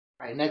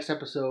Alright, next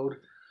episode.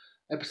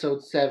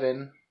 Episode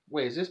 7.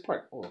 Wait, is this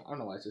part? Oh, I don't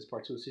know why it's this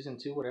part 2. Season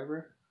 2,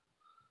 whatever.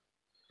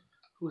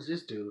 Who's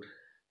this dude?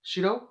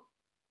 Shido?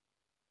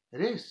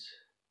 It is.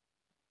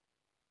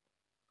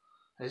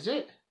 Is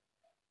it?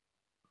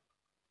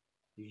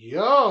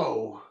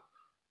 Yo!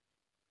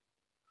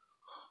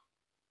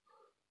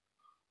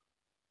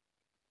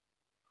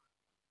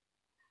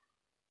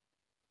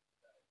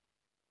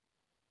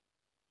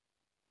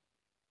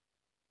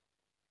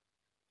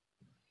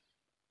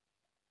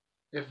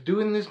 If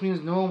doing this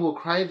means no one will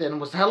cry, then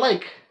was that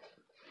like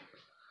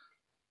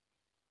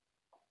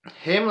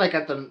him, like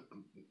at the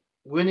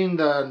winning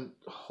the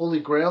Holy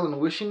Grail and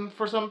wishing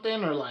for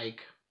something, or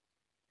like?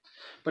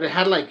 But it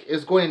had like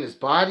it's going in his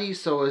body.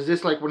 So is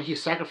this like when he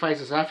sacrificed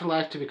his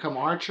afterlife to become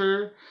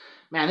Archer?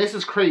 Man, this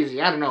is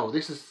crazy. I don't know.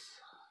 This is.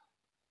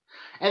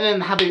 And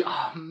then how they,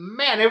 oh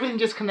man, everything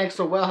just connects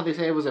so well. How they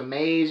say it was a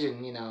mage,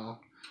 and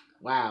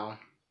wow,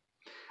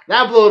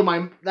 that blew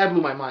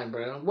my mind,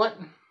 bro. What?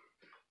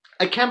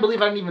 I can't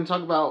believe I didn't even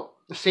talk about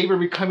Saber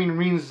becoming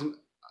Reen's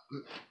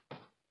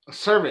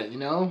servant.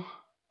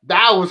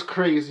 That was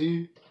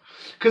crazy.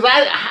 Cause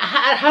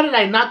how did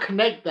I not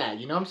connect that?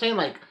 You know what I'm saying?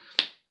 Like,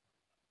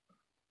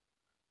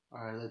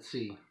 all right, let's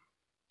see.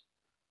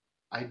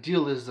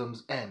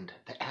 Idealism's end.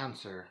 The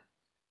answer.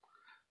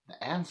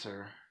 The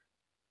answer.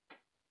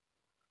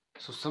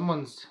 So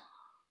someone's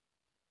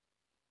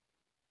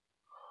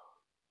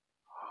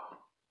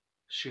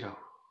Shido.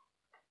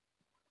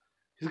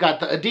 He's got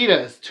the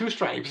Adidas 2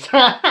 stripes.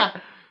 Oh,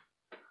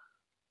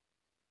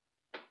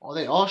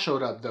 they all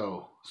showed up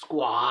though.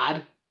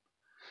 Squad.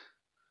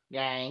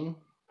 Gang.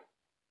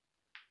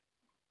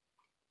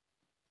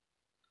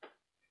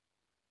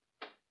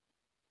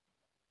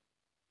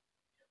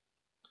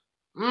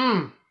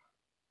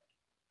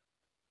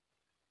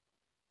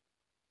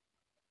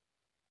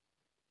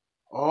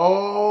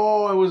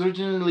 Oh, it was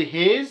originally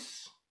his?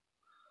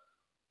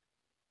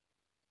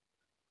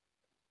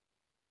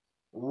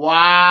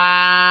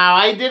 Wow,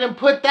 I didn't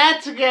put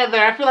that together.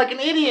 I feel like an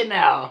idiot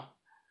now.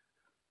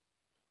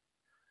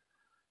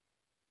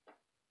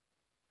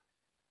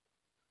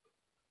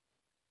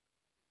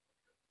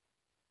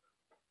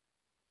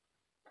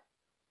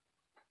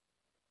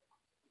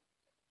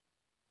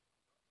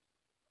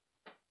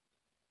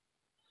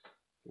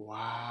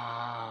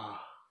 Wow.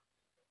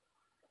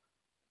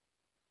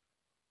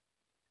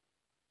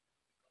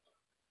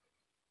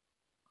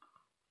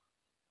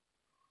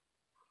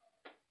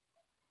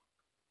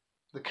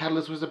 The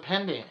catalyst was a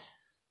pendant.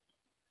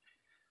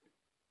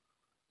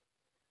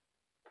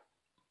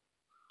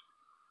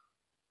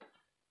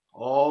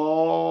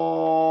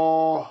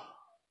 Oh.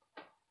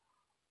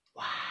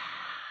 Wow.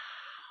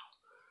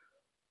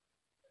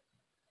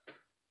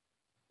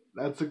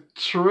 That's a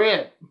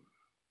trip.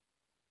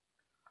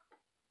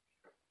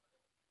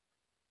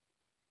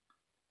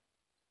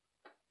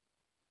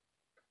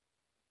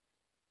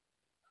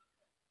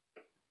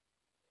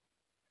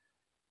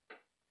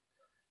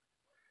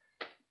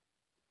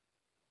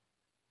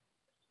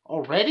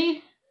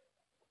 Already?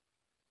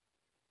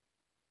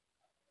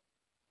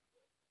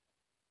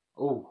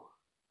 Oh.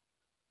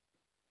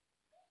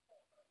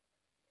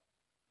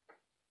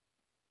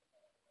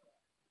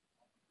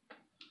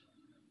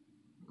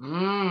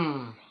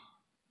 Mmm.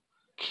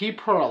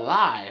 Keep her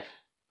alive.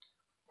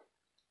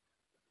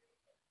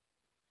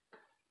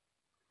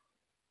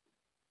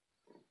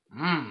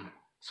 Mmm.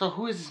 So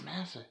who is this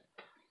master?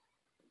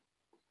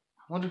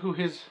 I wonder who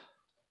his...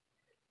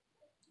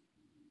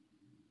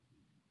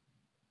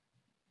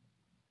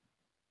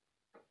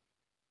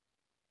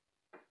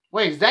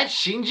 Wait, is that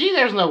Shinji?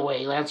 There's no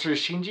way Lancer is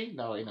Shinji.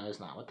 No,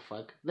 it's not. What the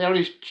fuck? They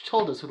already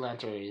told us who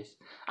Lancer is.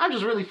 I'm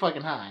just really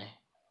fucking high.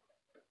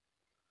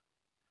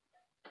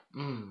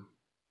 Mmm.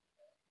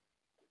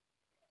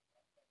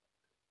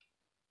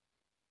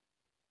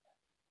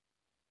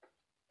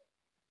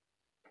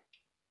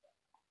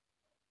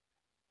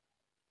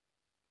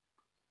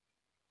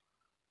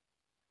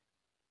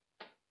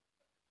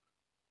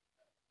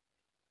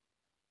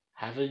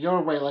 Have it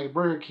your way like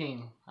Burger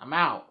King. I'm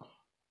out.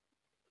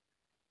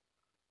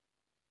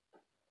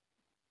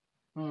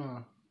 Hmm.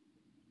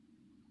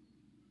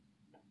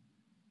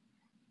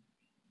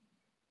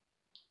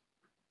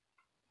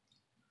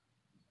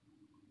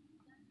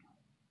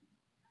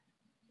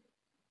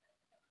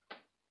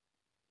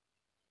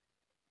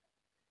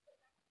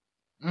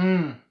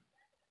 Hmm.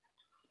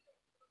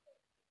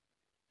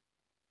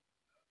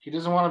 He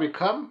doesn't want to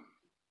become?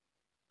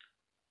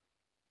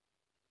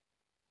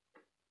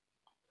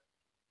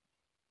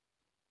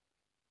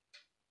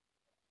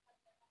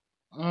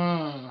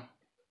 Hmm.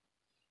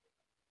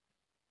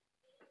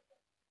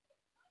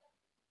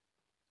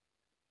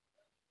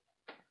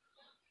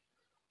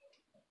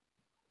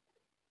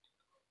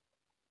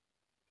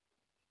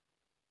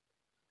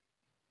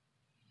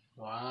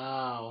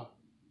 Wow.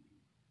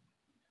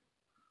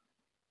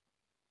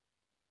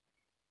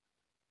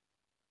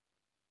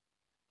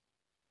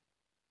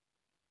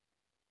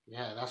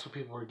 Yeah, that's what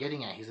people were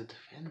getting at. He's a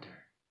defender.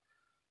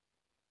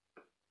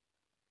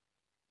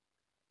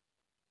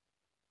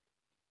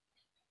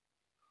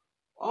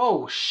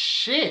 Oh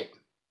shit!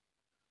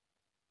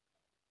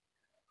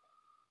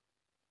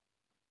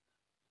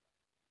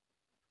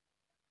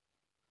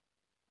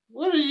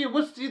 What are you?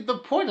 What's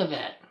the point of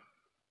that?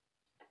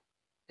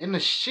 In the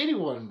shitty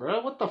one,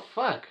 bro. What the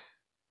fuck?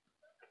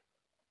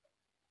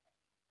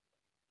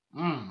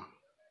 Mm.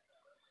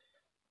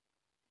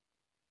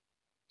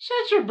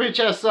 Shut your bitch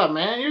ass up,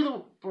 man. You're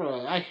the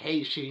bro. I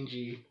hate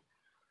Shinji.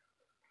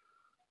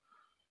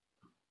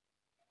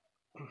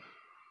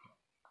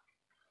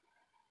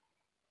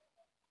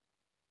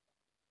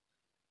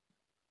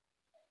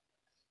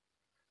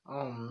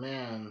 Oh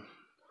man.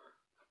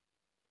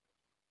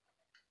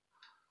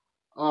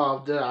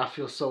 Oh, dude, I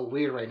feel so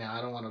weird right now.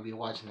 I don't want to be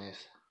watching this.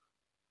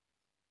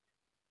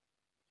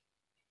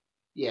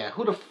 Yeah,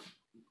 who the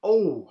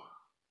oh,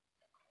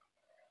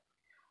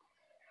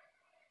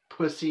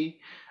 pussy.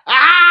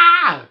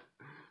 Ah!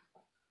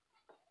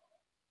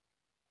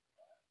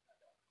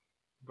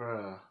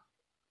 Bruh.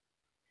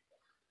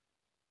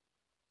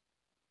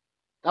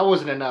 That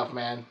wasn't enough,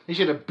 man. He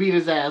should have beat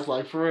his ass,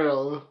 like, for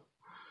real.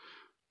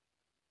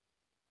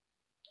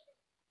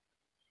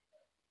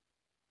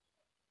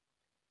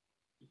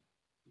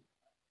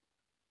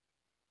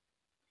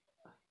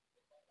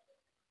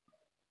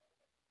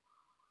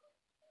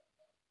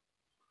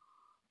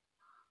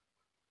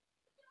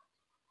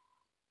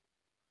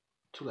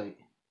 Too late.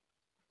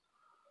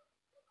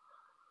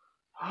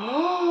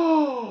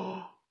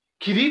 Oh!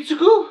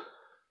 Kiritsugu?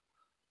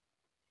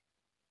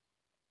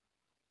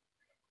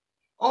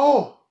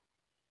 Oh!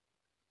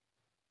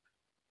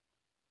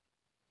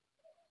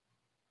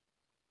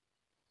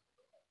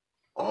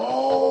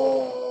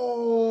 Oh!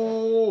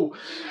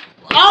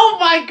 Oh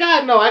my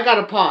god, no, I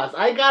gotta pause.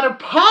 I gotta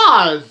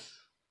pause!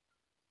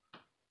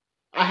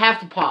 I have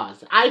to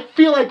pause. I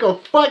feel like a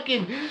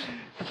fucking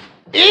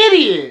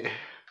idiot!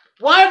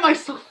 Why am I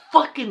so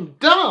fucking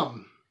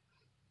dumb?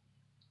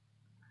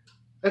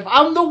 If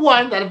I'm the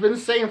one that I've been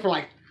saying for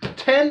like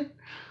 10,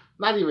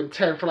 not even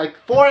 10, for like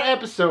 4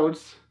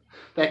 episodes,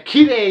 that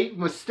Kide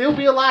must still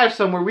be alive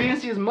somewhere, we didn't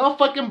see his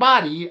motherfucking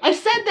body, I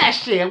said that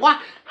shit. Why?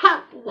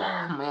 How?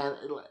 Oh, man.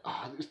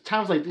 Oh,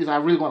 times like these, I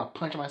really want to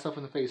punch myself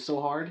in the face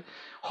so hard.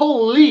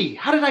 Holy,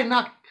 how did I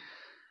not?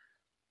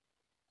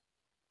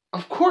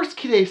 Of course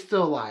Kide's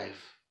still alive.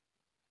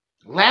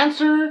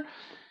 Lancer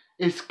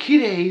is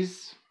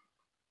Kide's.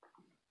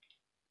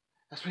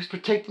 That's why he's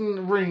protecting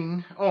the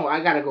ring. Oh,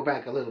 I gotta go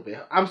back a little bit.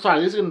 I'm sorry,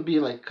 this is gonna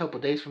be like a couple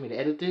days for me to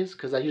edit this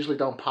because I usually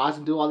don't pause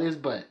and do all this,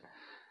 but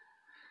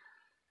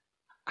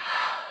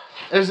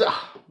there's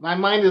my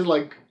mind is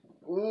like,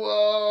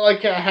 whoa, I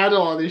can't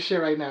handle all this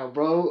shit right now,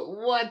 bro.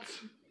 What?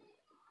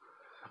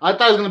 I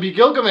thought it was gonna be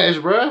Gilgamesh,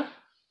 bro.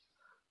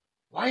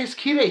 Why is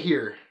Kira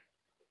here?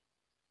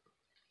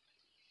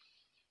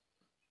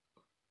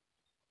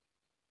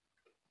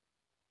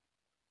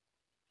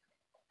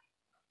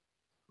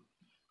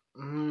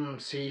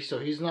 See, so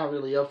he's not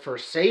really up for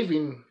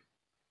saving.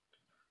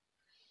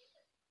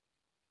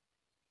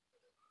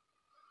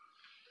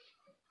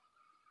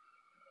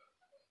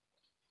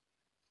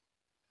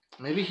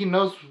 Maybe he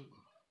knows.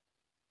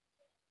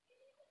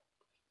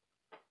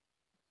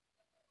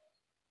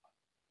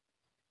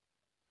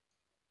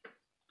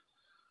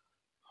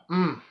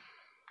 Mm.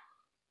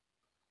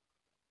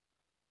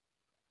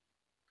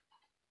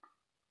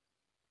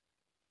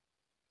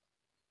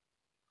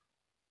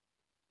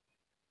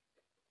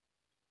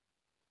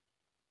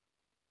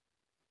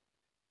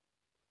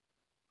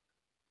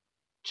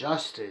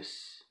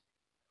 Justice.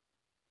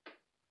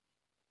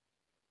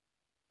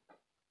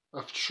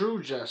 Of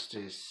true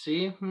justice.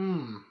 See?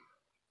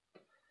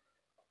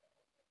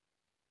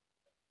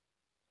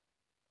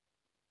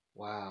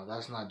 Wow,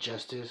 that's not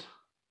justice.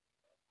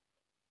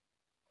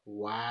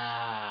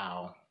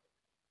 Wow.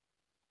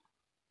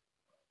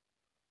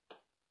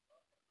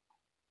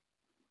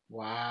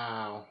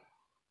 Wow.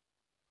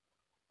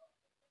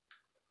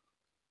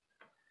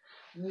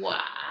 Wow.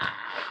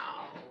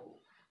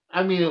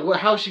 I mean,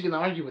 how is she gonna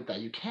argue with that?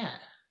 You can't.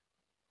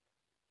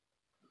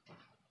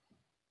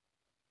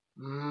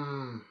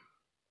 Mmm.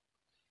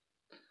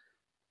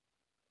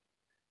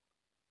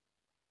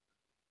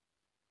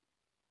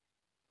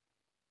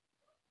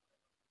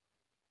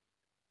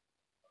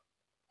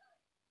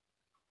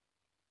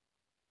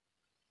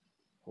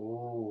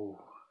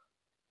 Oh.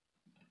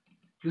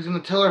 He was gonna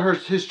tell her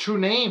his true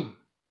name.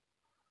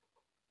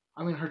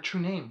 I mean, her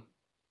true name.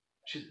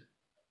 She's.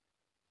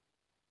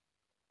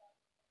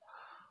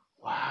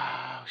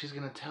 Wow. She's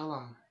gonna tell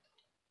him.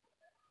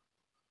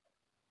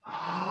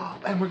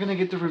 And we're gonna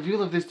get the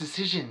reveal of this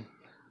decision.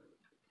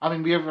 I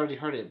mean, we have already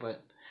heard it,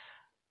 but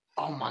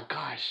oh my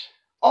gosh.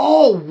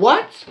 Oh,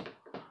 what?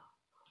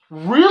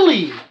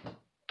 Really?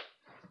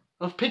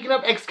 Of picking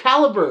up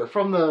Excalibur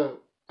from the.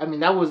 I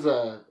mean, that was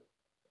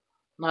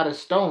not a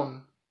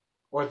stone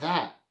or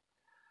that.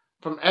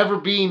 From ever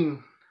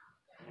being.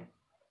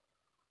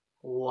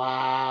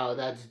 Wow,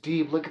 that's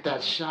deep. Look at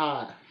that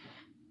shot.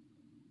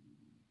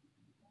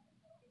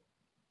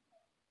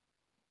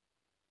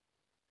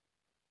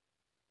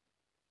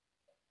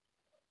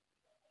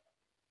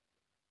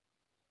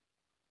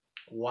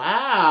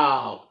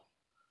 Wow.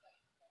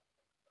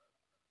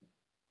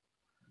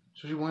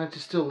 So she wanted to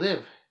still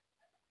live.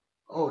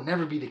 Oh,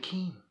 never be the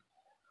king.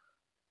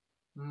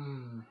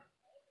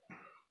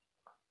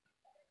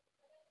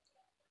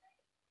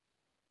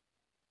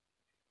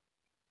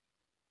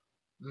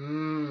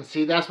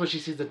 See, that's what she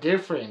sees the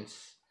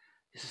difference.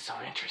 This is so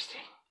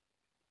interesting.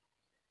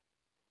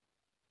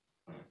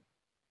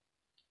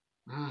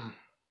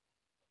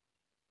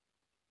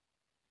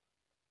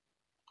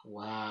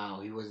 Wow,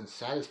 he wasn't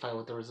satisfied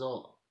with the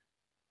result.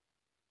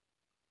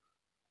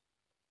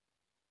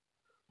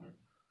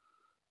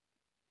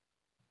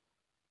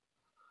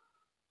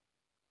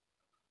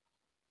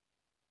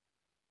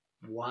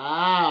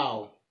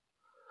 Wow.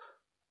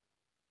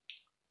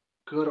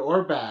 Good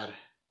or bad.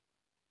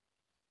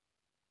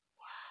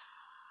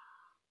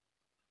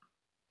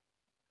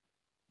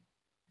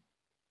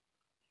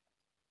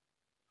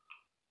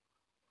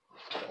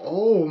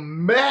 Oh,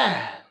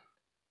 man.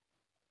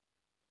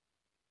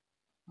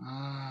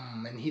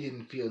 And he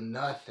didn't feel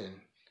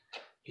nothing.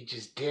 He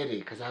just did it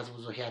because that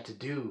was what he had to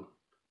do.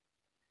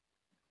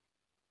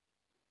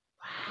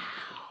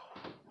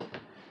 Wow.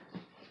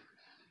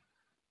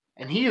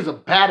 And he is a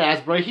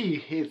badass, bro. He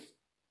is.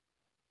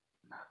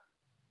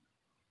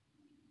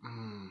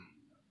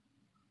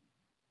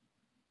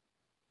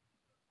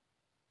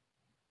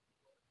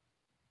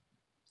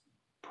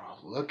 Bro,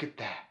 look at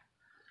that.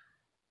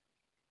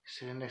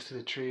 Sitting next to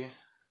the tree.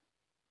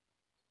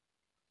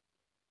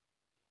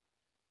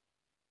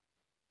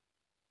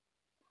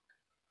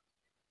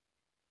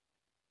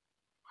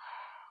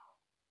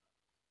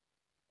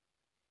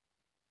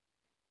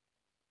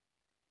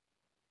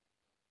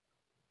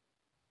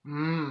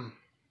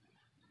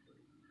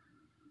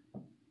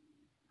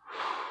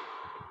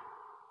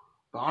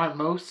 But aren't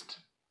most,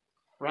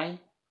 right?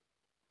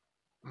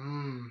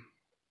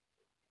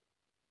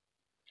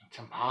 It's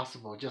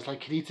impossible. Just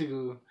like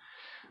Kiritsugu.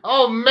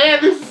 Oh man,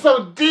 this is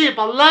so deep.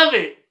 I love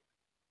it.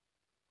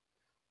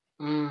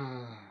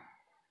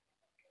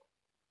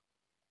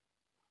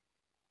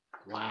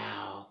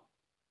 Wow.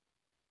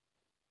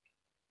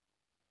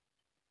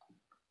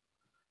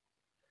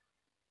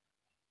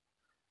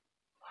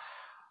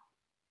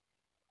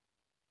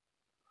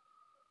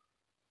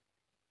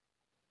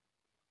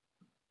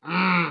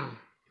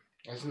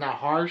 Isn't that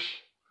harsh?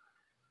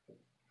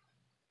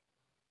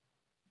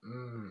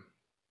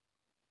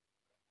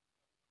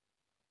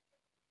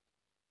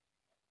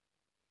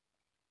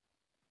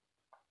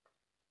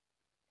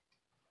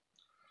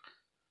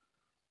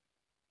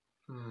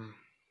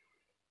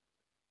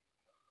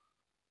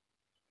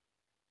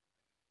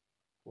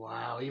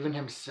 Wow, even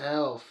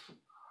himself.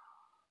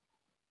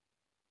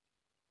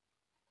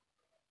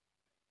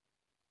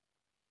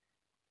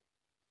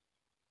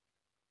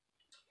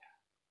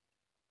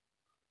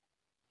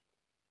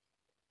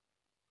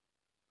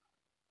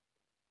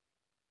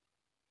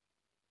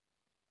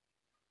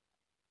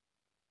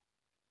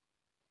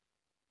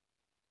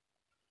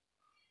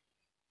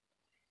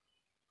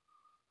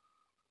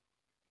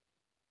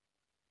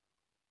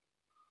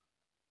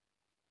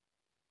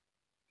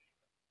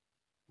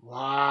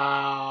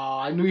 Wow,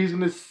 I knew he was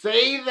gonna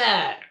say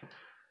that.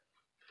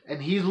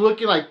 And he's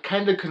looking like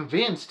kind of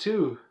convinced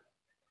too.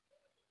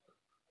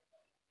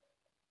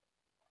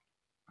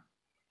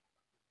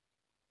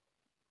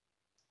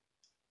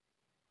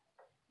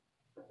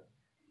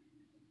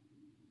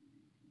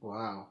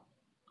 Wow.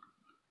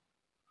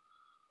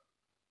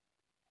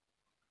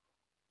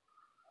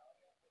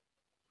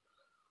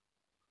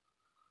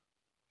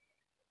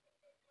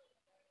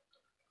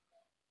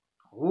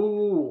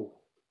 Ooh.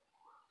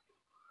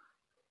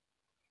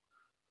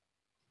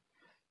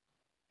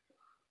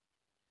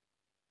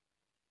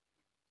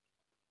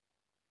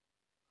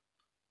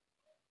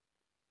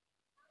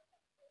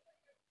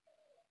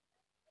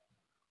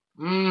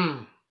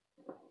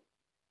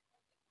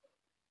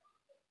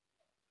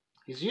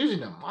 He's using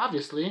them,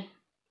 obviously.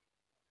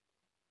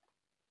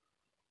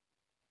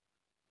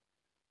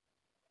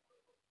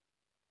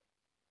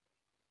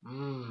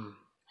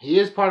 He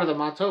is part of the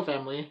Mato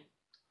family.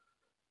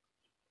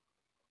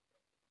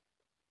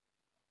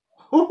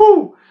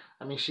 Woohoo!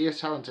 I mean, she is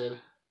talented.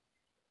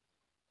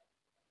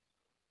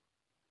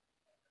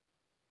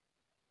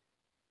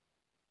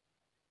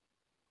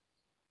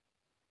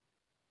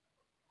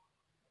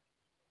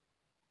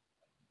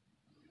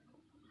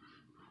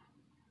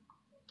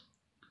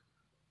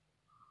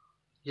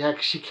 Yeah,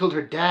 'cause she killed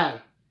her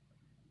dad.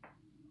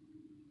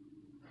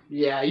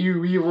 Yeah,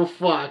 you evil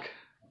fuck.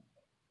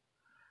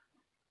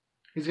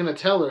 He's gonna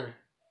tell her.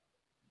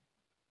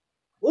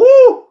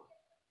 Ooh!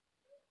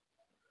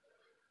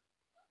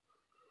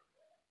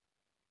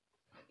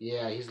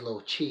 Yeah, he's a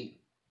little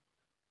cheat.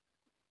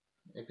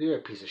 Like, you're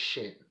a piece of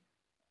shit.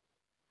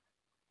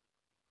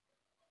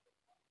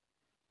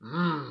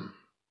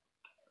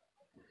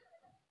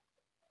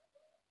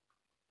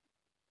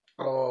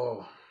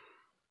 Oh.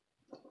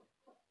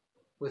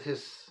 With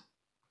his...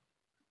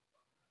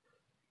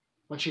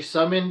 When she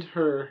summoned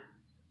her...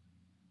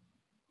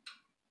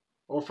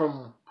 Or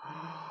from...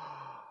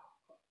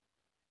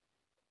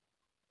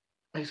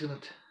 He's gonna...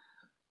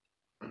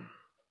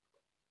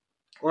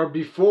 Or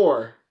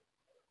before...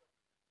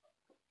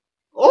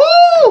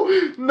 Oh!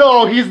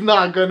 No, he's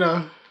not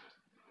gonna.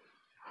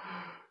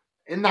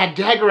 And that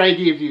dagger I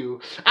gave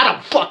you, I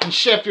don't fucking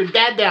chef your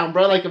dad down,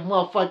 bro, like a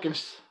motherfucking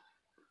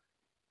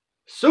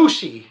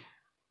sushi.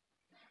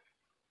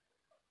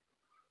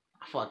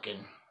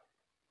 Fucking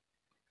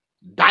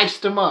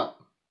diced him up.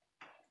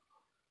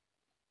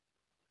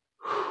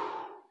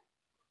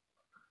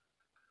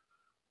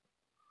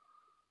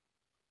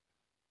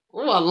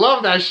 Oh, I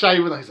love that shot,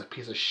 even though he's a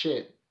piece of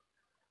shit.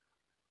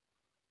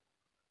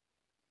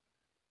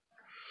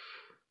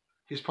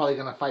 He's probably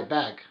gonna fight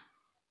back.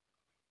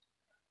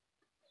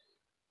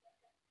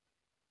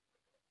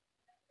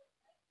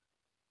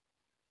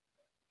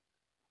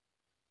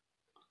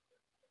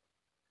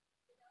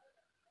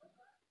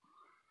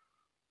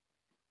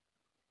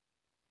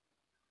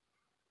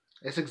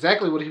 It's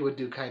exactly what he would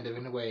do, kind of,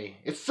 in a way.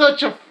 It's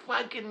such a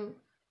fucking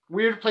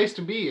weird place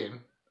to be in.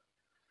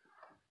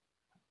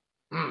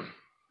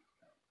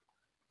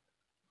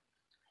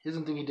 He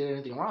doesn't think he did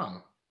anything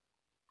wrong.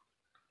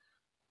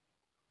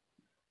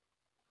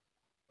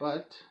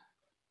 But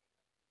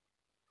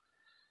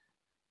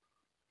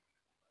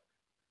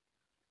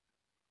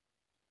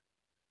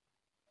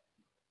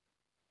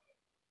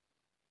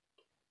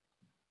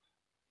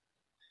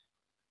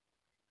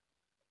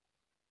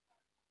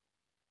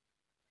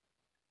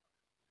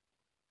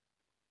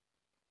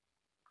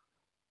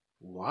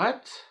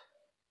what?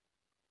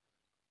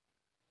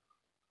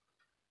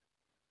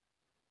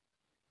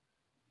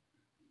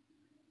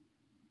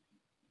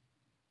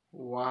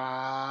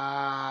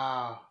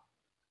 Wow.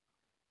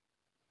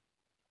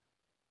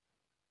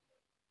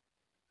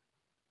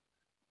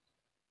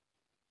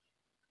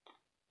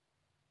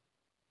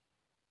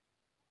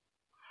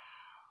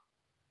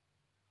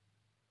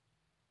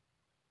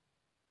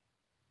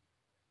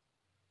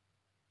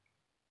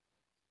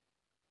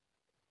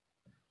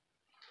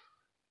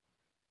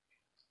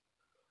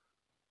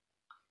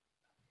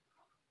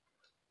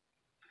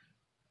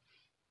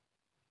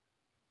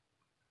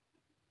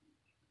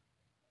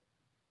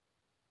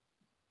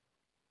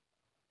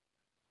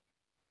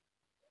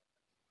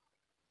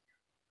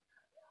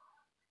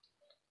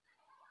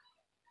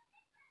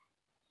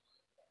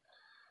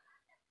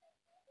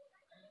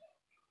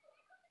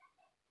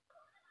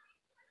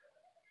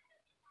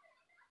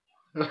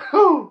 It's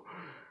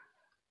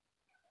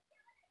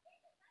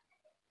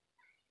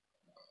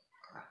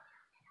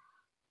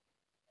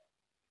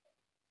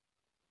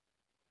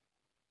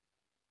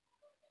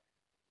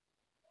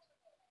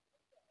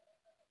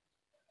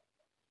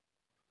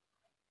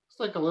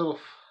like a little.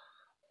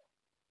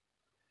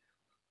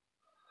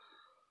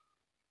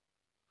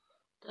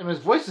 And his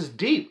voice is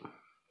deep.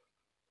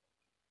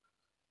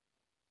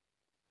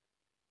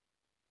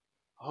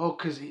 Oh,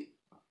 cause he.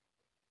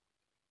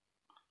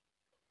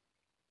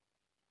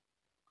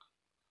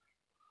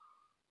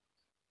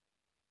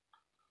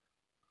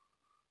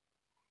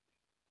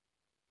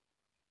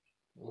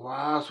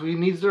 Wow. So he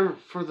needs her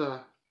for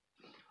the.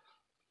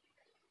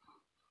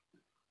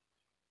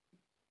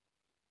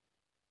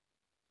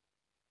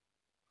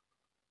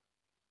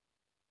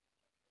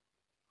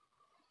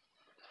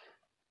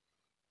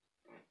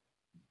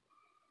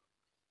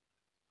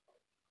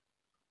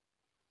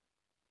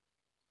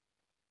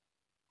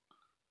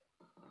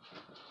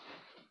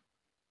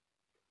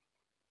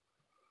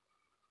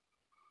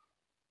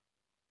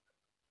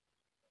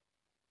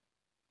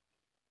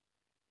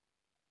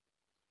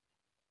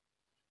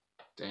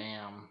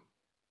 Damn.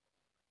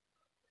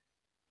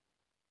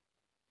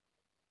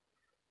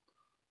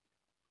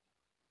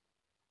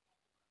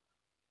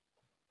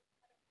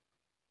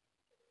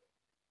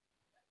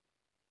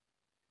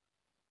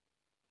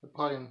 The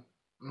playing.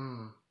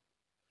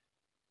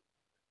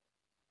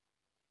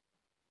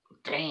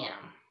 Damn.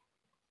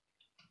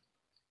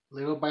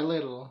 Little by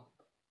little.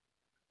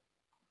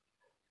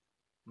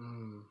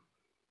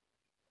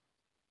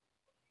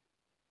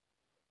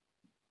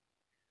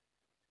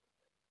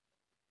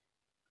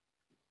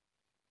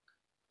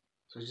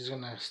 So he's just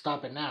gonna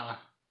stop it now.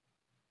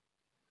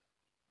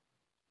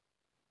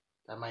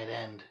 That might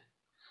end.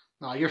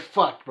 No, you're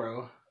fucked,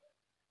 bro.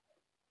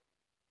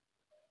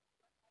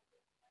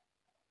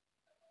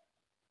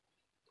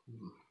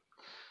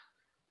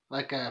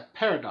 Like a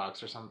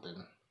paradox or something.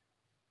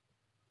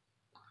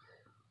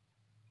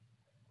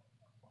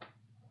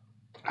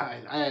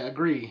 I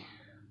agree.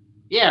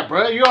 Yeah,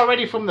 bro, you're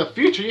already from the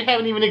future. You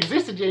haven't even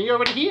existed yet. You're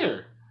already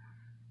here.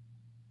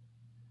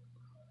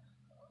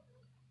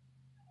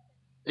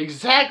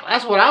 Exactly.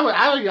 That's what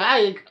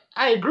I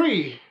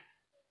agree.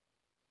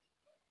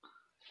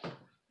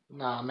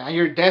 Nah, man,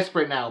 you're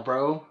desperate now,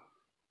 bro.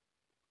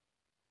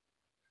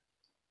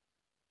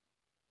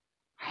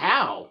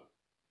 How?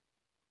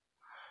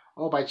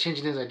 Oh, by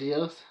changing his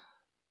ideas?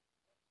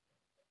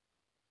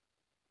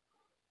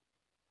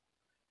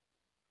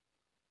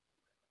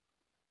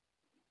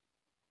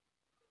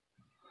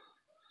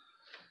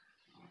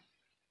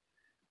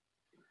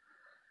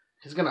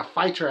 He's gonna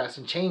fight your ass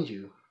and change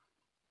you.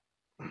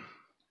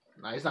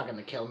 No, he's not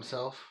gonna kill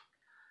himself.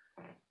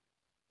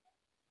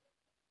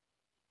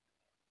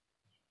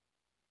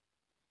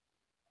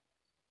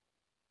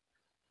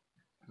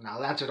 Now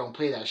Lancer don't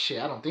play that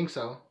shit. I don't think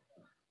so.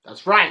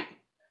 That's right.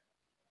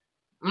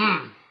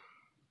 Mmm.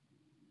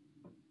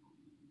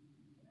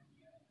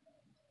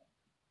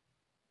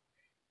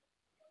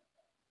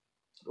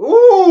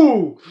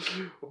 Ooh!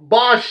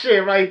 Boss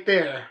shit right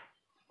there.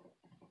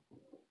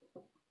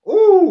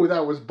 Ooh,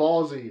 that was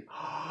ballsy.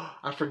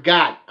 I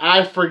forgot.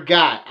 I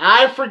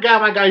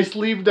forgot my guy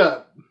sleeved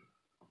up.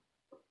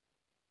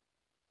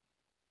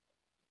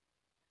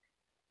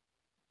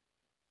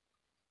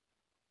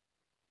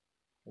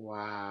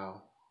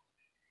 Wow.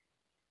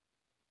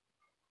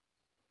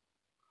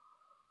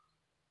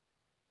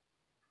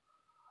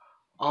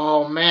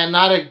 Oh man,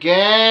 not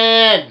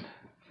again.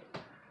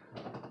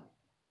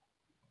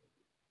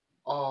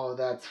 Oh,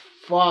 that's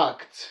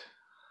fucked.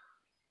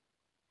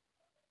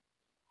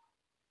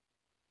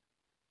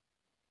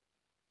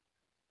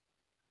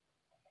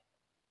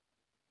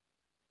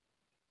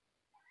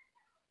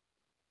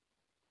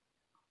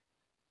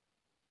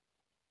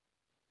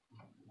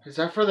 Is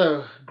that for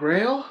the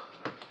Grail?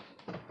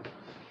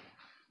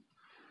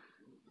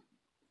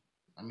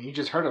 I mean, you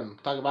just heard him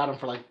talk about him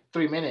for like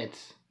 3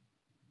 minutes.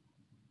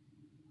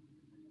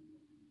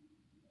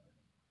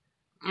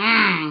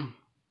 Mmm.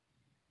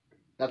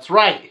 That's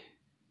right.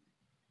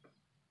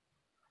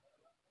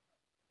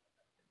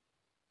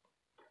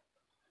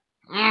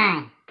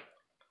 Mmm.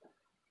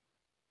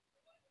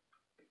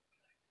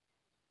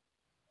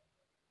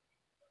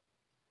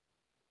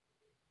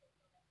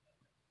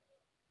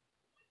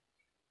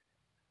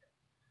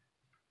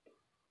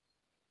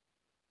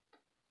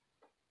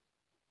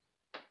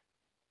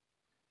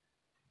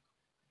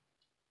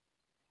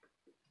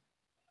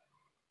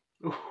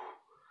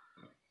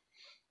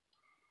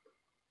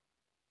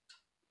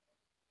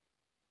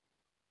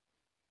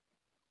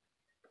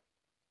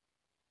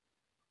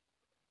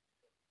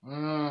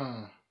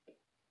 Mmm.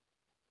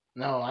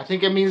 No, I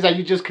think it means that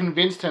you just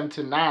convinced him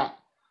to not.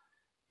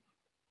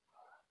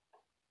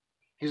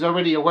 He's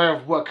already aware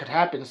of what could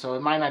happen, so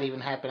it might not even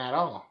happen at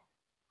all.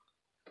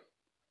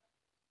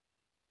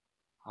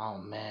 Oh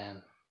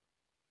man.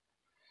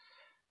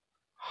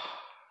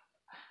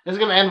 It's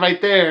gonna end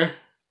right there.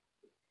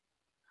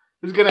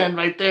 It's gonna end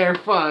right there,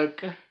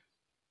 fuck.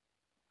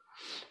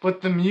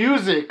 But the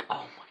music,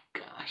 oh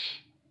my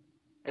gosh.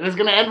 And it's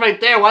gonna end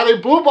right there. Why are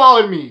they blue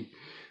balling me?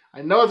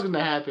 I know it's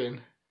gonna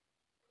happen.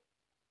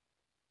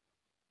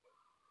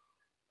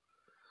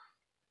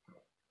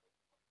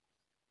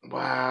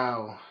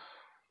 Wow.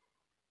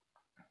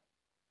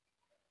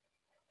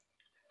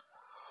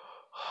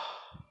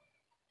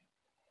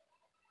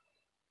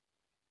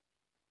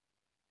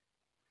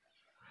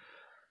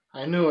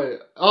 I knew it.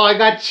 Oh, I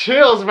got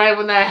chills right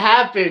when that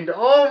happened.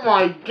 Oh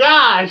my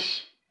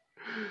gosh.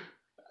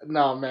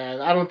 No, man,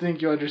 I don't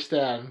think you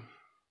understand.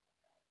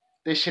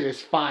 This shit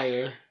is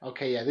fire.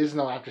 Okay, yeah, this is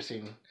no after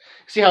scene.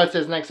 See how it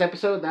says next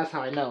episode? That's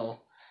how I know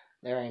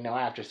there ain't no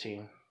after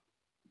scene.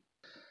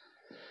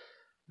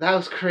 That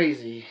was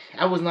crazy.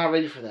 I was not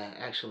ready for that,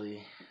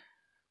 actually.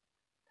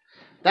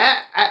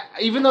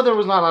 Even though there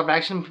was not a lot of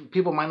action,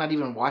 people might not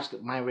even watch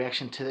my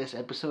reaction to this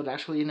episode,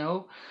 actually,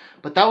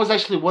 But that was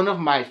actually one of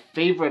my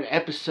favorite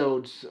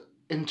episodes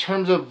in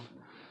terms of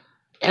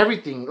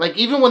everything. Like,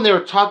 even when they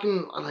were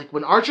talking, like,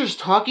 when Archer's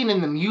talking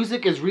and the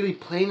music is really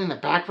playing in the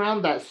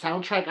background, that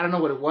soundtrack, I don't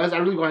know what it was. I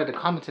really wanted to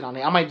comment on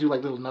it. I might do,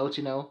 like, little notes,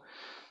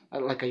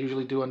 like I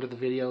usually do under the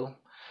video.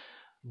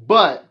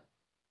 But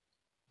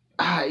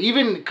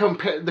even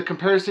the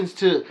comparisons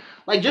to,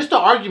 like, just the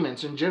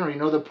arguments in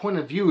general, the point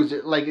of views,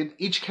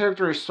 each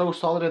character is so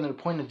solid in their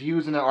point of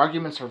views, and their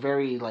arguments are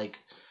very, like,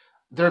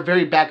 they're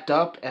very backed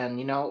up, and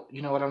you know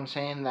what I'm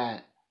saying,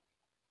 that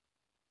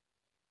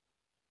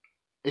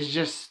it's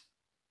just,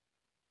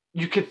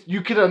 you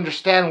could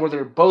understand where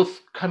they're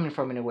both coming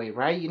from in a way,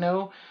 right?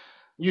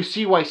 You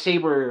see why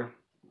Saber,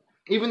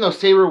 even though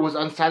Saber was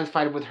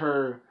unsatisfied with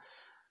her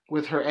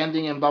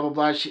ending and blah blah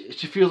blah, she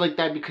feels like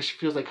that because she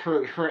feels like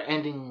her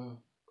ending,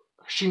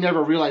 she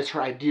never realized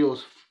her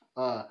ideals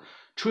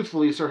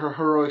truthfully, so her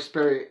heroic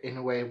spirit in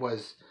a way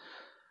was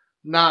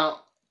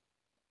not,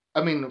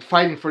 I mean,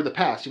 fighting for the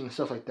past,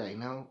 stuff like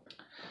that,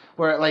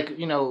 where, like,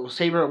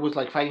 Saber was,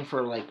 like, fighting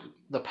for, like,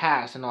 the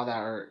past and all that,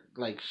 or,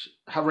 like,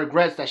 her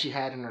regrets that she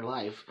had in her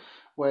life,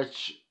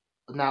 which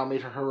now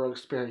made her heroic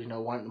spirit,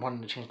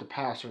 wanting to change the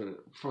past or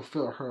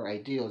fulfill her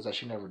ideals that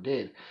she never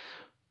did.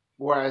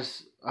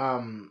 Whereas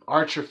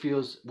Archer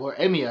feels, well,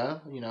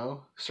 Emiya,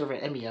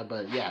 servant Emiya,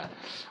 but yeah,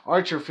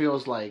 Archer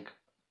feels like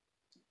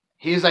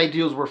his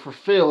ideals were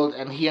fulfilled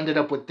and he ended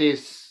up with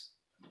this.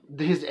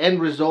 His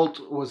end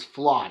result was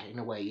flawed in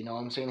a way, you know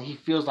what I'm saying? He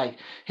feels like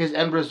his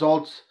end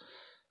results,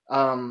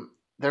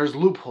 there's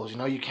loopholes,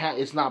 you can't,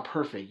 it's not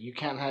perfect. You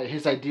can't have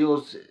his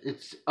ideals,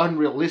 it's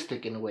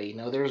unrealistic in a way,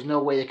 there's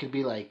no way it could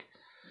be like,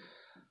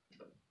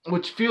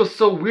 which feels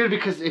so weird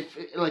because if,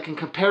 like, in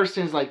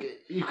comparisons, like,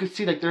 you could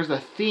see, like, there's a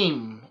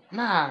theme.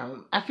 Nah,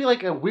 I feel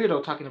like a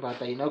weirdo talking about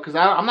that, because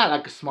I'm not,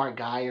 like, a smart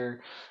guy,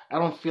 or I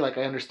don't feel like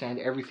I understand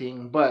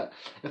everything, but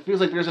it feels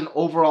like there's an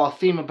overall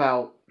theme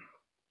about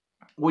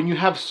when you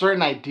have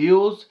certain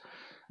ideals,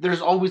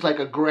 there's always, like,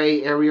 a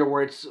gray area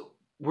where it's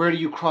where do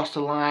you cross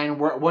the line?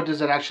 What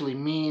does it actually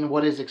mean?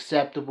 What is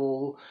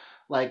acceptable?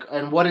 Like,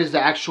 and what is the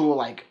actual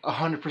like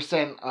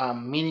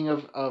 100% meaning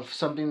of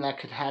something that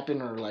could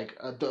happen, or like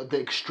the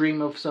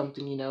extreme of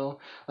something, you know?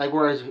 Like,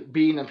 whereas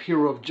being a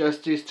hero of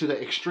justice to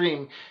the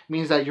extreme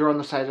means that you're on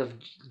the side of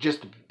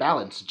just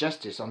balance,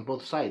 justice on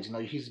both sides. You know,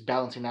 he's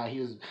balancing out.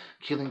 He was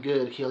killing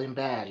good, killing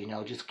bad. You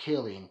know, just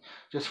killing,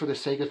 just for the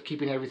sake of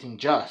keeping everything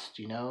just.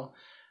 You know,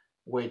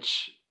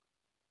 which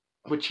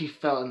he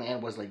felt in the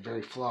end was like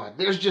very flawed.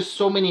 There's just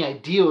so many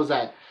ideals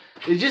that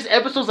it's just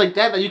episodes like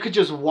that that you could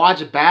just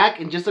watch back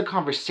and just a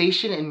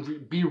conversation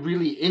and be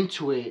really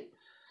into it.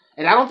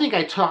 And I don't think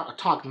I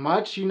talked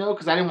much, you know,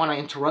 because I didn't want to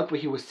interrupt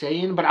what he was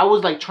saying. But I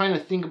was like trying to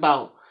think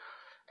about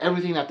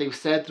everything that they've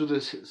said through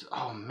this.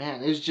 Oh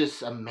man, it's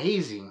just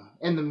amazing.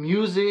 And the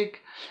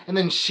music, and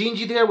then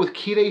Shinji there with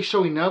Kirei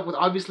showing up. With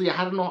obviously,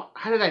 I don't know,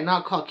 how did I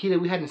not call Kirei?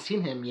 We hadn't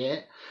seen him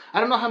yet. I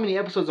don't know how many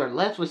episodes are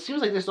left, but it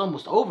seems like this is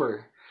almost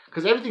over.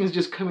 Because everything is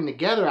just coming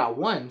together at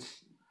once,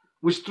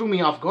 which threw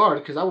me off guard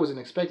because I wasn't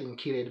expecting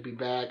Kirei to be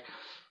back,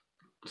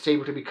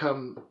 Saber to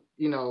become,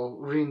 you know,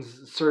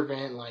 Rin's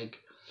servant, like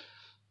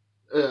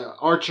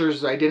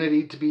Archer's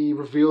identity to be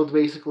revealed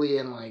basically,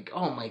 and like,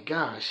 oh my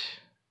gosh,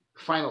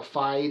 final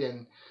fight,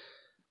 and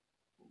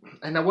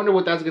I wonder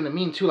what that's gonna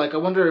mean too. Like, I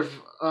wonder if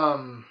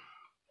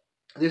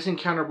this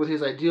encounter with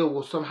his ideal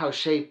will somehow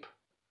shape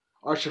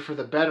Archer for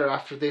the better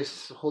after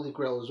this Holy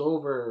Grail is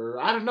over. Or,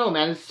 I don't know,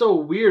 man. It's so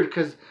weird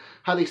because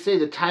how they say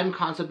the time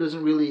concept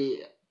doesn't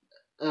really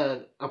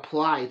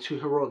apply to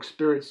heroic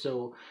spirits.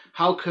 So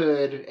how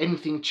could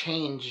anything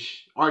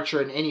change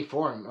Archer in any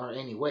form or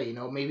any way? You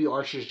know, maybe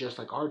Archer's just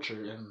like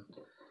Archer, and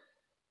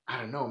I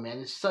don't know, man.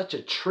 It's such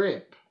a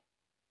trip.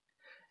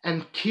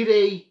 And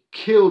Kirei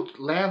killed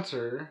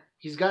Lancer.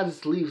 He's got his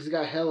sleeves. He's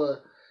got hella.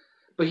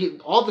 But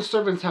all the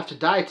servants have to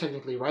die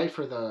technically, right,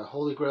 for the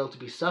Holy Grail to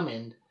be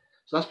summoned.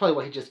 So that's probably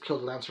why he just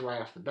killed Lancer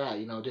right off the bat.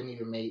 You know, didn't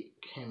even make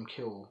him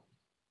kill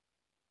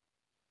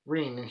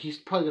Rin, and he's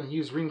probably gonna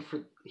use Rin for.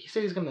 He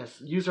said he's gonna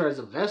use her as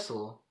a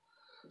vessel.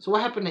 So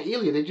what happened to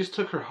Ilya? They just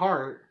took her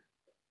heart.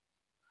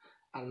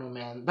 I don't know,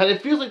 man. But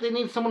it feels like they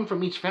need someone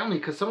from each family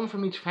because someone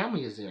from each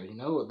family is there. You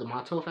know, the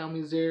Mato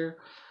family is there.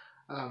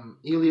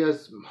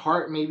 Ilya's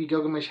heart, maybe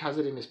Gilgamesh has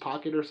it in his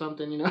pocket or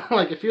something. You know,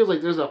 like it feels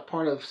like there's a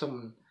part of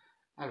someone.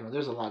 I don't know.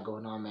 There's a lot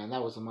going on, man.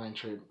 That was a mind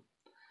trip.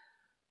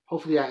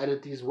 Hopefully, I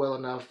edit these well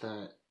enough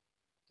that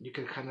you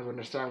can kind of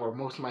understand where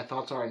most of my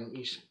thoughts are in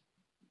each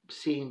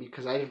scene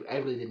because I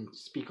really didn't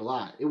speak a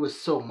lot. It was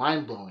so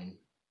mind blowing.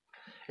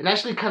 And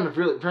actually kind of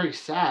really very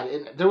sad.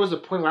 And there was a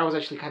point where I was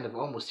actually kind of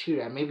almost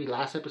here. Maybe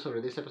last episode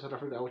or this episode, I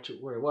forgot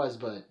where it was,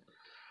 but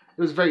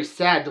it was very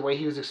sad the way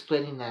he was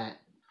explaining that.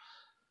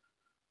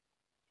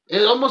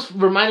 It almost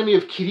reminded me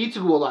of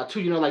Kiritsugu a lot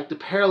too, you know, like the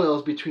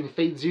parallels between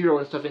Fate Zero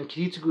and stuff and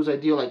Kiritsugu's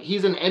ideal. Like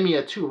he's an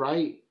Emiya too,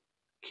 right?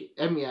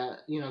 Emiya,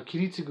 you know,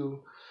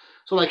 Kiritsugu.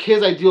 So like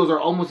his ideals are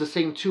almost the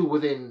same too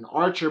within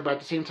Archer, but at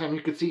the same time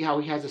you could see how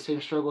he has the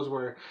same struggles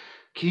where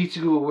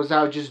Kiritsugu was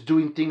out just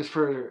doing things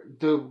for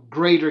the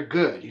greater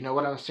good. You know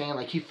what I'm saying?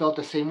 Like he felt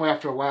the same way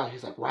after a while.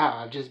 He's like, wow,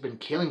 I've just been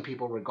killing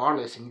people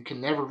regardless, and you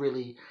can never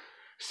really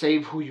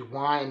save who you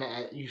want.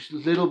 And you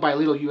little by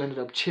little you ended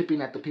up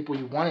chipping at the people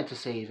you wanted to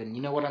save. And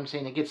you know what I'm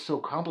saying? It gets so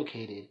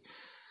complicated.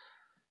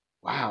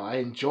 Wow, I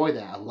enjoy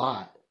that a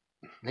lot.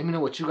 Let me know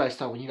what you guys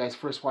thought when you guys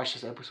first watched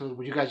this episode.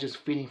 Were you guys just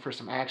feeding for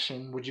some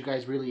action? Were you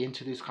guys really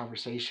into this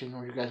conversation?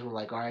 Or you guys were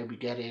like, alright, we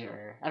get it?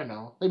 Or, I don't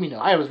know. Let me know.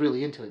 I was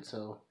really into it,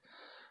 so.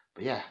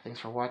 But yeah, thanks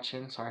for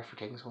watching. Sorry for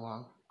taking so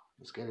long.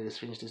 Let's get it. Let's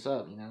finish this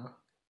up, you know?